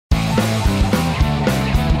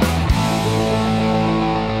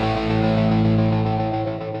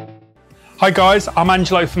Hi guys, I'm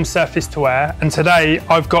Angelo from S2AS, and today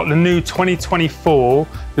I've got the new 2024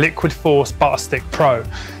 Liquid Force Butterstick Pro.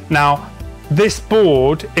 Now, this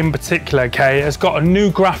board in particular, okay, has got a new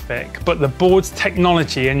graphic, but the board's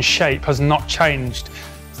technology and shape has not changed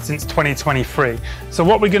since 2023. So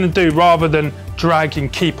what we're going to do, rather than drag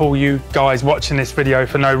and keep all you guys watching this video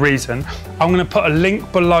for no reason, I'm going to put a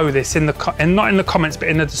link below this in the not in the comments but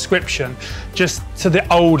in the description, just to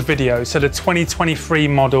the old video, so the 2023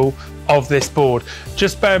 model of this board.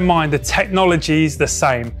 Just bear in mind the technology is the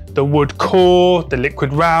same. The wood core, the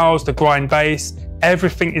liquid rouse, the grind base,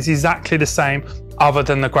 everything is exactly the same other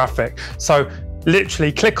than the graphic. So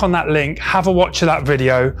literally click on that link, have a watch of that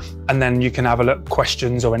video, and then you can have a look,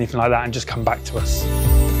 questions or anything like that, and just come back to us.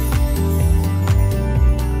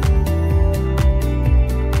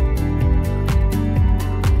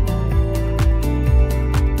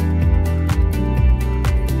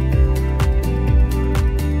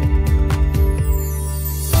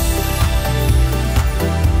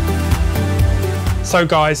 So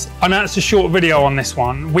guys, I know it's a short video on this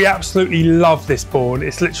one. We absolutely love this board.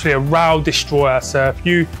 It's literally a row destroyer. So if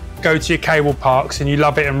you go to your cable parks and you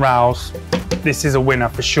love it in rows, this is a winner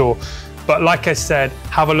for sure. But like I said,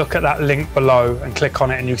 have a look at that link below and click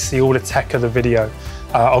on it and you'll see all the tech of the video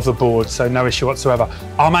of the board. So no issue whatsoever.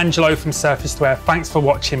 I'm Angelo from S2AS. Thanks for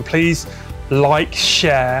watching. Please like,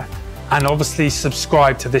 share, and obviously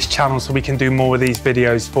subscribe to this channel so we can do more of these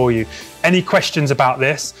videos for you. Any questions about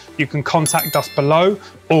this, you can contact us below,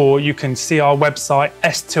 or you can see our website,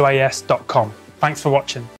 S2AS.com. Thanks for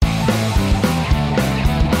watching.